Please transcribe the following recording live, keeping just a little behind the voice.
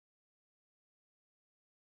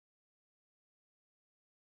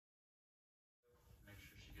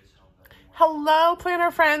Hello planner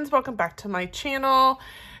friends, welcome back to my channel.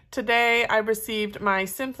 Today I received my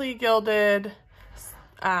Simply Gilded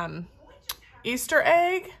Easter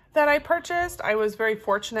egg that I purchased. I was very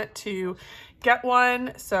fortunate to get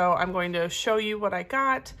one, so I'm going to show you what I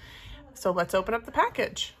got. So let's open up the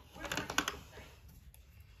package.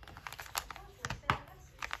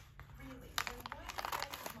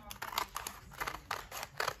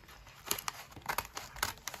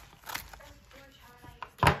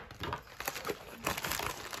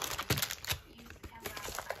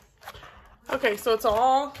 Okay, so it's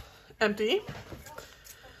all empty.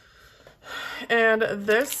 And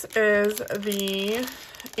this is the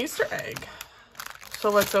Easter egg.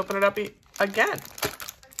 So let's open it up again.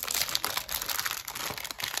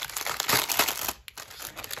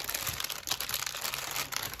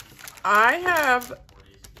 I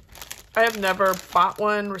have never bought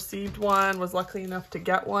one, received one, was lucky enough to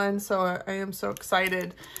get one, so I am so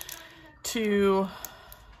excited to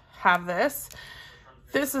have this.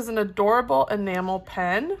 This is an adorable enamel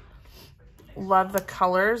pen. Love the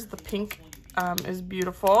colors. The pink is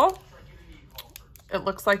beautiful. It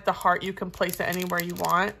looks like the heart. You can place it anywhere you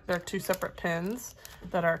want. There are two separate pins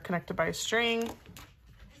that are connected by a string.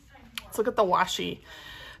 Let's look at the washi.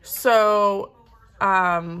 So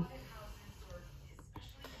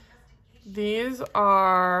these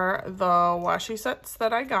are the washi sets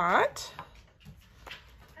that I got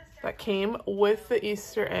that came with the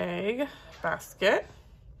Easter egg basket.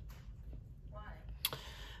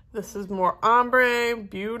 This is more ombre,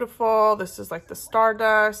 beautiful. This is like the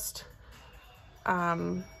Stardust.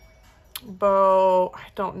 Bow, I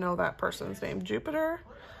don't know that person's name. Jupiter,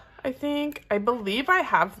 I think. I believe I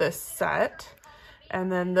have this set.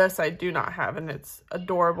 And then this I do not have, and it's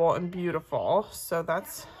adorable and beautiful. So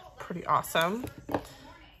that's pretty awesome.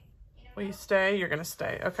 Will you stay? You're gonna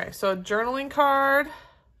stay. Okay, so a journaling card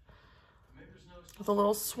with a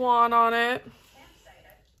little swan on it.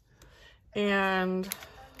 And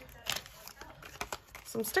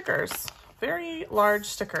some stickers, very large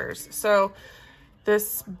stickers. So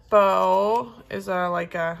this bow is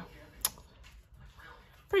like a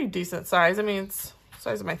pretty decent size. I mean, it's the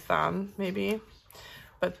size of my thumb maybe,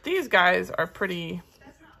 but these guys are pretty,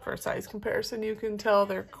 for a size comparison, you can tell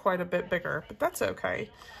they're quite a bit bigger, but that's okay.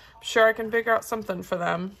 I'm sure I can figure out something for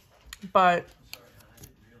them. But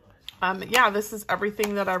yeah, this is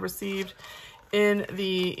everything that I received in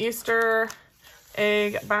the Easter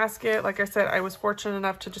egg basket. Like I said, I was fortunate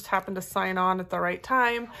enough to just happen to sign on at the right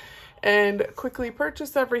time and quickly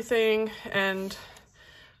purchase everything. And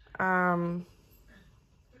so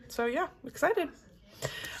yeah, I'm excited.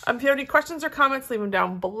 If you have any questions or comments, leave them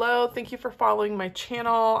down below. Thank you for following my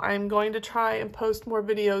channel. I'm going to try and post more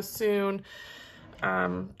videos soon.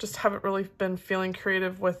 Just haven't really been feeling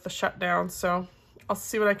creative with the shutdown, so I'll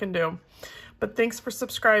see what I can do. But thanks for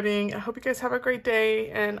subscribing. I hope you guys have a great day,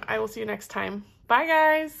 and I will see you next time. Bye,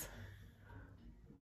 guys.